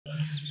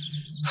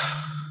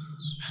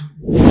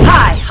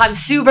Hi, I'm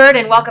Sue Bird,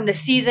 and welcome to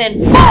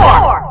season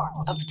 4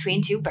 of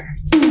Between Two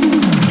Birds.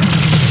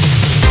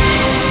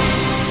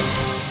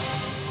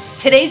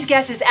 Today's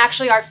guest is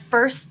actually our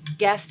first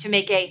guest to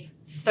make a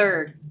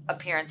third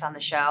appearance on the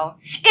show.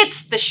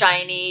 It's the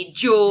shiny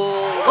Jewell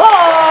Loyd.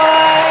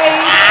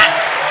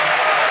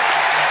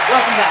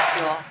 Welcome back,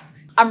 Jewell.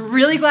 I'm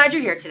really glad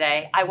you're here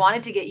today. I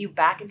wanted to get you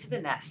back into the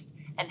nest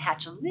and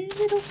hatch a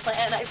little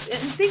plan I've been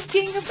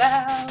thinking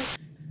about.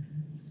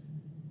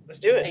 Let's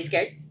do it. Are you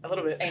scared? A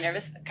little bit. Are you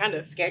nervous? Kind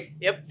of. Scared?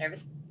 Yep.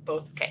 Nervous?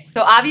 Both. Okay.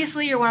 So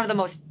obviously you're one of the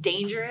most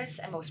dangerous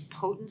and most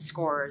potent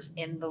scorers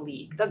in the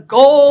league. The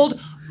Gold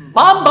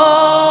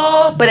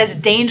Mamba! But as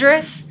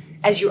dangerous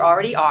as you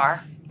already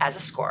are as a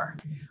scorer,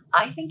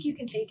 I think you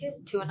can take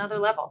it to another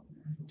level.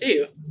 Do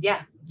you?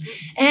 Yeah.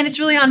 And it's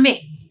really on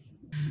me.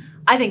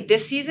 I think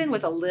this season,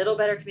 with a little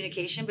better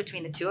communication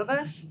between the two of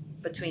us,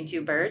 between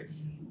two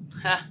birds.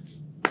 Ha.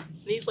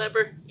 Knee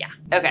slapper? Yeah.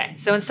 Okay.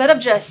 So instead of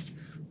just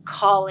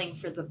calling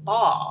for the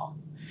ball,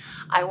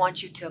 I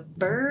want you to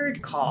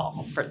bird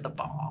call for the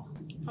ball.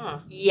 Huh.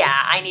 Yeah,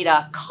 I need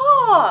a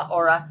caw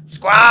or a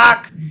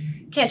squawk.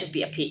 Can't just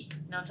be a peep.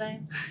 You know what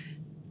I'm saying?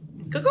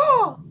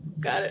 Caw.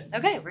 Got it.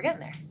 Okay, we're getting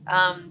there.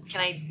 Can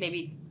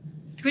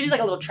we just like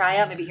a little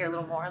tryout? Maybe hear a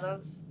little more of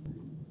those?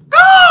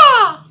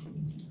 Caw!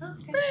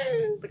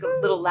 Okay. Like a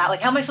little loud. Like,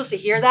 how am I supposed to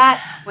hear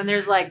that when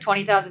there's like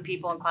 20,000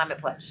 people in Climate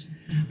Pledge?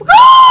 Caw!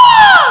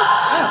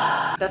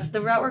 Oh, that's the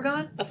route we're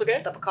going? That's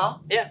okay. Double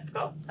call? Yeah,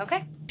 caw.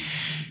 Okay.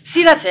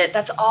 See, that's it.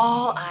 That's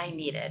all I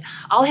needed.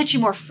 I'll hit you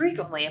more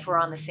frequently if we're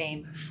on the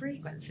same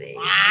frequency.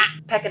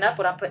 Pecking up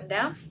what I'm putting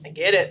down? I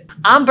get it.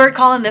 I'm bird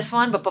calling this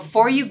one, but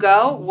before you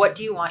go, what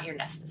do you want your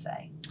nest to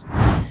say?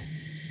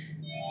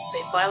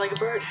 Say fly like a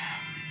bird.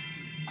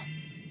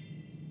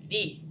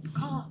 E.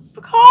 Caw.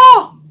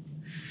 Caw.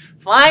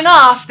 Flying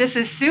off, this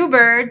is Sue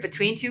Bird,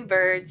 Between Two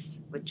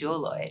Birds with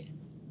Jewell Loyd.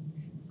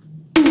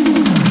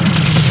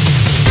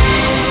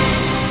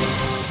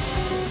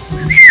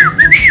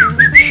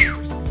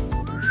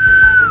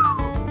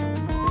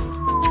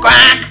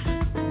 Squawk!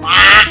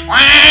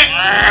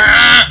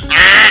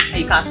 Are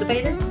you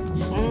constipated?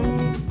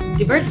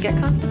 Do birds get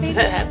constipated? Does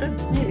that happen?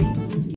 Maybe.